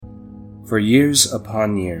For years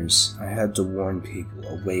upon years, I had to warn people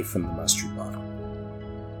away from the mustard bottle.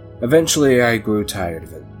 Eventually, I grew tired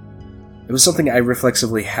of it. It was something I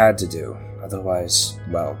reflexively had to do, otherwise,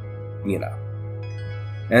 well, you know.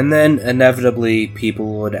 And then, inevitably,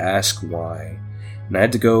 people would ask why, and I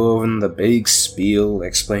had to go over the big spiel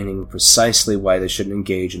explaining precisely why they shouldn't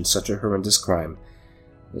engage in such a horrendous crime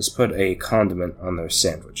as put a condiment on their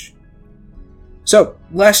sandwich. So,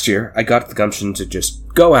 last year, I got the gumption to just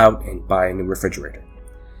go out and buy a new refrigerator.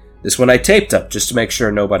 This one I taped up just to make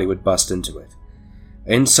sure nobody would bust into it.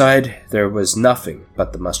 Inside, there was nothing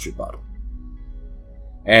but the mustard bottle.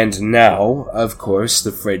 And now, of course,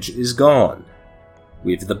 the fridge is gone,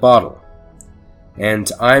 with the bottle.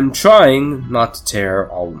 And I'm trying not to tear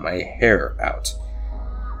all my hair out.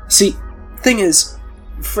 See, thing is,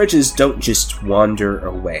 fridges don't just wander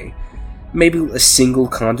away. Maybe a single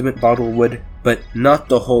condiment bottle would, but not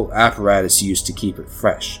the whole apparatus used to keep it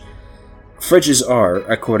fresh. Fridges are,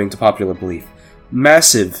 according to popular belief,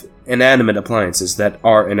 massive, inanimate appliances that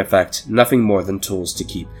are, in effect, nothing more than tools to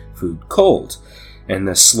keep food cold, and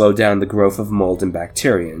thus slow down the growth of mold and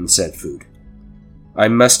bacteria in said food. I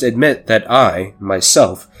must admit that I,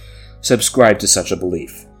 myself, subscribe to such a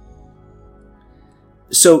belief.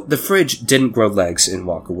 So the fridge didn't grow legs and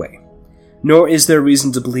walk away. Nor is there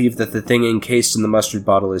reason to believe that the thing encased in the mustard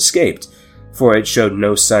bottle escaped, for it showed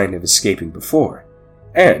no sign of escaping before.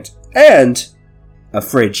 And, a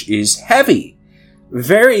fridge is heavy.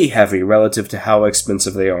 Very heavy relative to how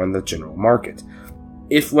expensive they are in the general market.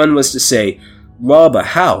 If one was to say, rob a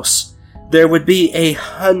house, there would be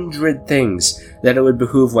 100 things that it would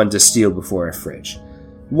behoove one to steal before a fridge.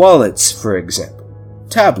 Wallets, for example.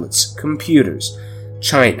 Tablets, computers,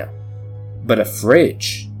 china. But a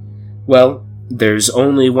fridge? Well, there's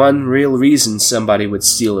only one real reason somebody would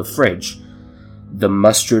steal a fridge. The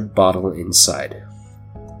mustard bottle inside.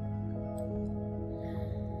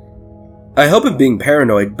 I hope I'm being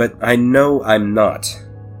paranoid, but I know I'm not.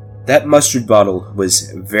 That mustard bottle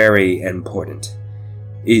was very important.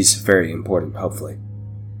 Is very important, hopefully.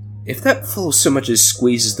 If that fool so much as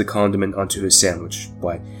squeezes the condiment onto his sandwich,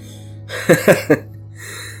 why...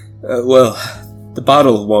 well, the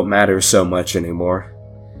bottle won't matter so much anymore.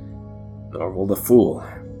 Nor will the fool.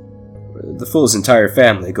 The fool's entire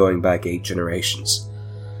family going back 8 generations.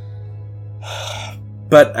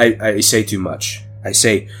 But I say too much. I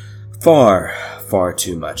say far, far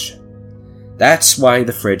too much. That's why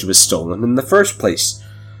the fridge was stolen in the first place.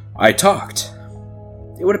 I talked.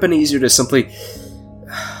 It would have been easier to simply...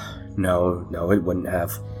 No, it wouldn't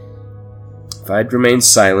have. If I'd remained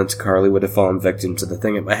silent, Carly would have fallen victim to the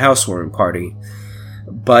thing at my housewarming party.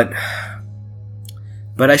 But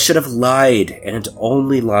I should have lied, and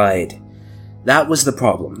only lied. That was the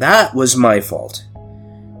problem. That was my fault.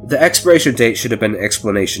 The expiration date should have been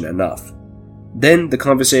explanation enough. Then the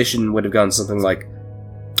conversation would have gone something like,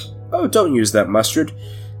 "Oh, don't use that mustard.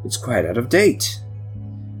 It's quite out of date.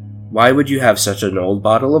 Why would you have such an old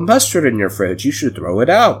bottle of mustard in your fridge? You should throw it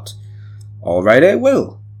out." "All right, I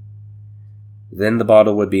will." Then the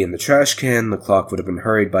bottle would be in the trash can, the clock would have been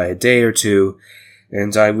hurried by a day or two,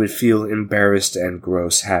 and I would feel embarrassed and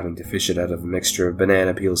gross having to fish it out of a mixture of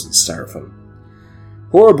banana peels and styrofoam.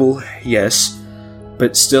 Horrible, yes,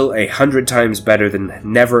 but still 100 times better than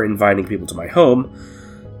never inviting people to my home,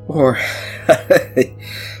 or,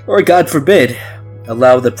 or God forbid,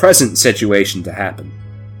 allow the present situation to happen.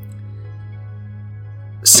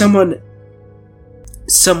 Someone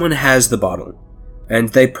has the bottle, and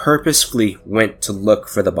they purposefully went to look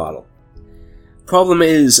for the bottle. Problem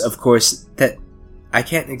is, of course, that I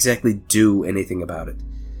can't exactly do anything about it.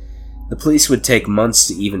 The police would take months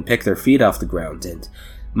to even pick their feet off the ground, and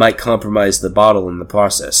might compromise the bottle in the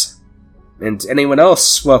process. And anyone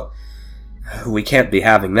else, well, we can't be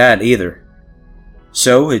having that either.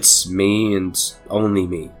 So it's me and only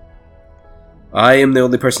me. I am the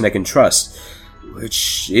only person I can trust,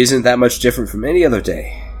 which isn't that much different from any other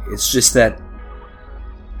day. It's just that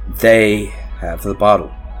they have the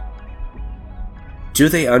bottle. Do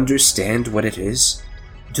they understand what it is?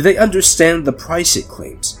 Do they understand the price it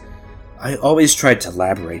claims? I always tried to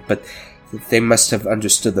elaborate, but they must have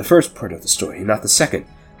understood the first part of the story, not the second.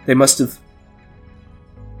 They must have...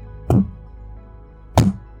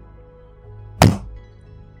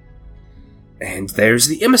 And there's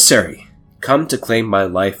the emissary, come to claim my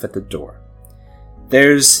life at the door.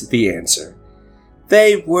 There's the answer.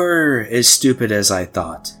 They were as stupid as I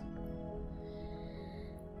thought.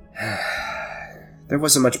 There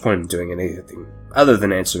wasn't much point in doing anything other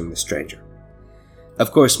than answering the stranger.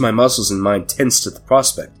 Of course, my muscles and mind tensed at the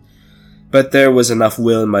prospect, but there was enough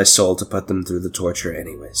will in my soul to put them through the torture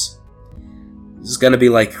anyways. was gonna be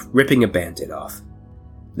like ripping a band-aid off.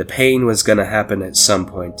 The pain was gonna happen at some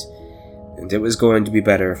point, and it was going to be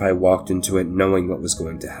better if I walked into it knowing what was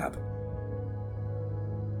going to happen.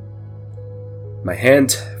 My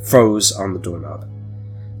hand froze on the doorknob.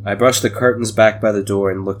 I brushed the curtains back by the door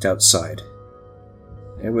and looked outside.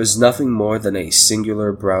 It was nothing more than a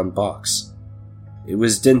singular brown box. It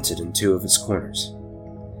was dented in two of its corners.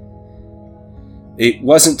 It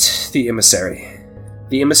wasn't the emissary.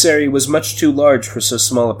 The emissary was much too large for so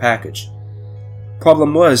small a package.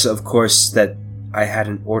 Problem was, of course, that I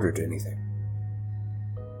hadn't ordered anything.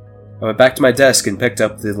 I went back to my desk and picked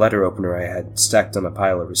up the letter opener I had stacked on a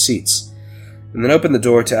pile of receipts, and then opened the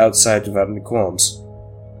door to outside without any qualms.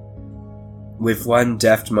 With one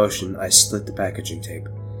deft motion, I slit the packaging tape.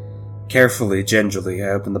 Carefully, gingerly, I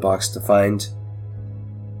opened the box to find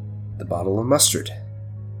the bottle of mustard.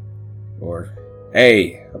 Or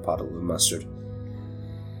a bottle of mustard.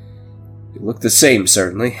 It looked the same,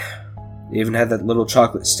 certainly. It even had that little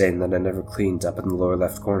chocolate stain that I never cleaned up in the lower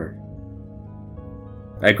left corner.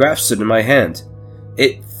 I grasped it in my hand.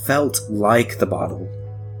 It felt like the bottle,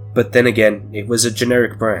 but then again, it was a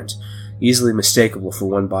generic brand, easily mistakable for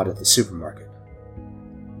one bought at the supermarket.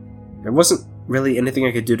 There wasn't really anything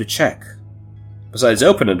I could do to check, besides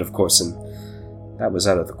open it, of course, and that was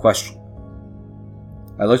out of the question.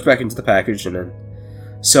 I looked back into the package and then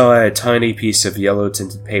saw a tiny piece of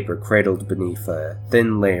yellow-tinted paper cradled beneath a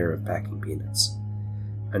thin layer of packing peanuts.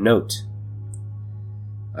 A note.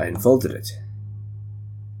 I unfolded it.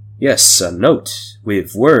 Yes, a note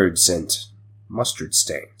with words and mustard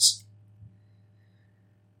stains.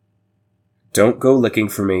 Don't go looking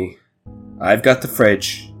for me. I've got the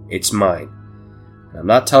fridge. It's mine. I'm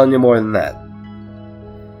not telling you more than that.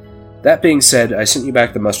 That being said, I sent you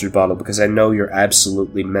back the mustard bottle because I know you're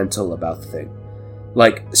absolutely mental about the thing.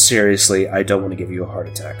 Like, seriously, I don't want to give you a heart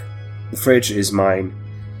attack. The fridge is mine.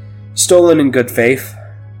 Stolen in good faith.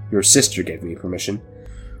 Your sister gave me permission.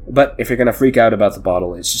 But if you're gonna freak out about the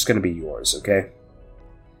bottle, it's just gonna be yours, okay?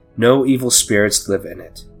 No evil spirits live in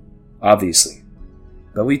it. Obviously.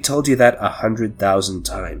 But we told you that 100,000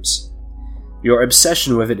 times. Your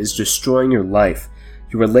obsession with it is destroying your life,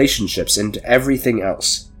 your relationships, and everything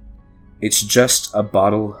else. It's just a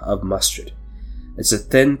bottle of mustard. It's a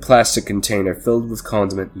thin plastic container filled with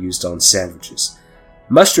condiment used on sandwiches.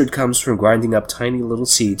 Mustard comes from grinding up tiny little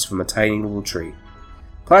seeds from a tiny little tree.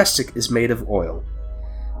 Plastic is made of oil.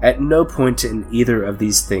 At no point in either of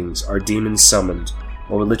these things are demons summoned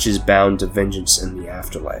or liches bound to vengeance in the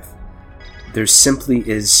afterlife. There simply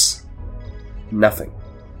is nothing.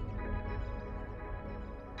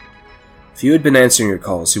 If you had been answering your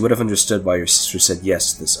calls, you would have understood why your sister said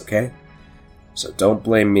yes to this, okay? So don't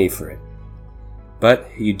blame me for it. But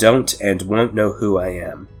you don't and won't know who I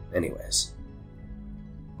am, anyways.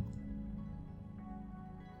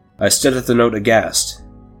 I stood at the note aghast.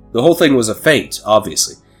 The whole thing was a feint,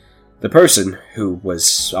 obviously. The person, who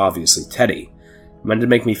was obviously Teddy, meant to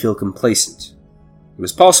make me feel complacent. It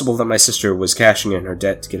was possible that my sister was cashing in her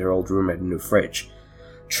debt to get her old roommate a new fridge.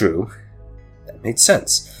 True. That made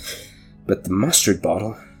sense. But the mustard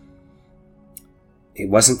bottle... It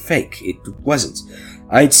wasn't fake. It wasn't.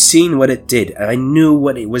 I'd seen what it did, and I knew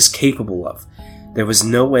what it was capable of. There was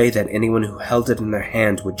no way that anyone who held it in their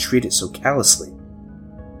hand would treat it so callously.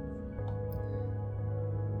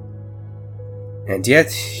 And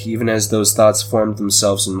yet, even as those thoughts formed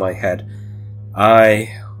themselves in my head,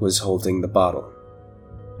 I was holding the bottle.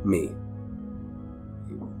 Me.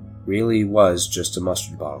 It really was just a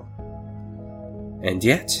mustard bottle. And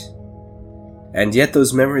yet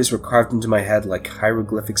those memories were carved into my head like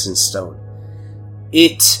hieroglyphics in stone.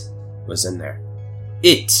 It was in there.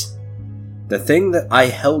 It. The thing that I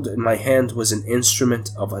held in my hand was an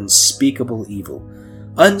instrument of unspeakable evil.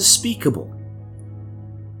 Unspeakable.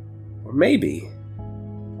 Or maybe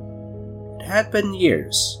it had been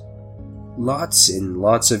years. Lots and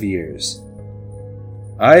lots of years.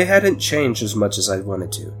 I hadn't changed as much as I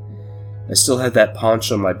wanted to. I still had that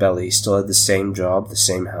paunch on my belly, still had the same job, the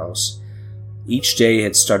same house. Each day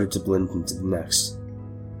had started to blend into the next.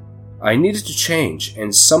 I needed to change,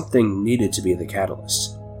 and something needed to be the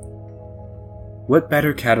catalyst. What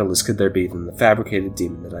better catalyst could there be than the fabricated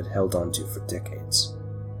demon that I'd held onto for decades?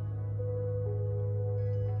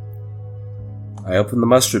 I opened the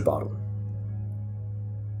mustard bottle.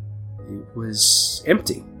 It was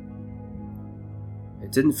empty.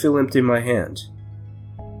 It didn't feel empty in my hand.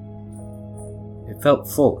 It felt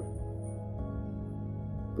full.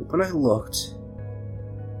 But when I looked,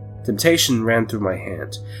 temptation ran through my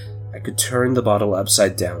hand. I could turn the bottle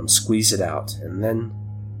upside down, squeeze it out, and then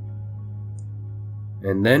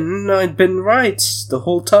I'd been right the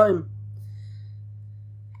whole time.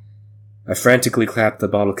 I frantically clapped the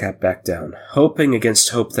bottle cap back down, hoping against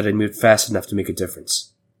hope that I'd moved fast enough to make a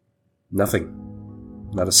difference. Nothing.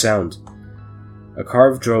 Not a sound. A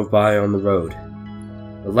car drove by on the road.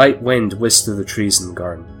 A light wind whisked through the trees in the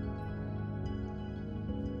garden.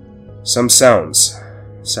 Some sounds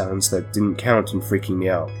that didn't count and freaking me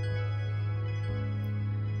out.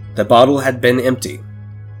 The bottle had been empty.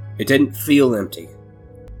 It didn't feel empty.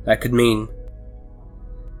 That could mean...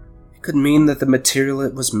 It could mean that the material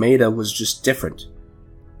it was made of was just different.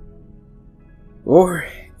 Or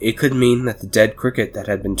it could mean that the dead cricket that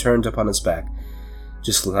had been turned up on its back,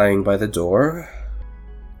 just lying by the door...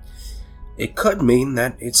 It could mean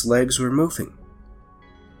that its legs were moving.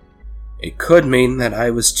 It could mean that I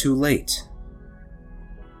was too late.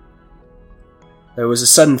 There was a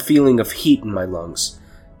sudden feeling of heat in my lungs.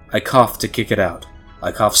 I coughed to kick it out.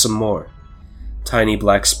 I coughed some more. Tiny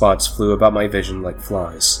black spots flew about my vision like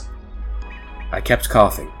flies. I kept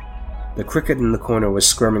coughing. The cricket in the corner was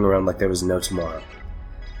squirming around like there was no tomorrow.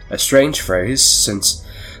 A strange phrase, since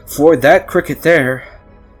for that cricket there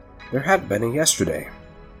had been a yesterday.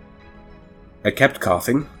 I kept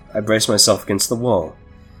coughing. I braced myself against the wall.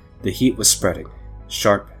 The heat was spreading.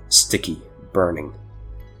 Sharp, sticky, burning.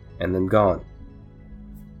 And then gone.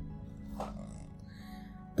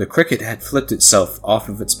 The cricket had flipped itself off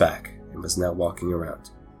of its back and was now walking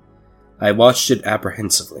around. I watched it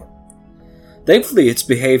apprehensively. Thankfully, its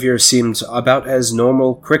behavior seemed about as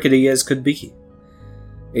normal crickety as could be.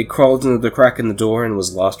 It crawled into the crack in the door and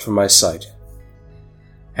was lost from my sight.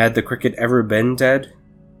 Had the cricket ever been dead?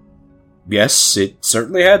 Yes, it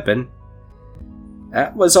certainly had been.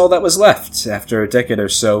 That was all that was left, after a decade or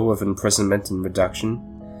so of imprisonment and reduction.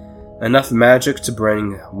 Enough magic to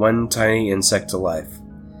bring one tiny insect to life.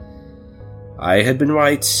 I had been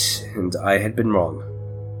right, and I had been wrong.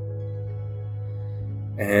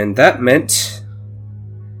 And that meant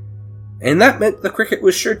the cricket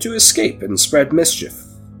was sure to escape and spread mischief.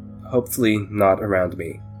 Hopefully not around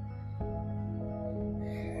me.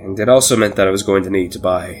 And it also meant that I was going to need to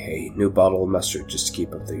buy a new bottle of mustard just to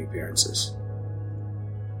keep up the appearances.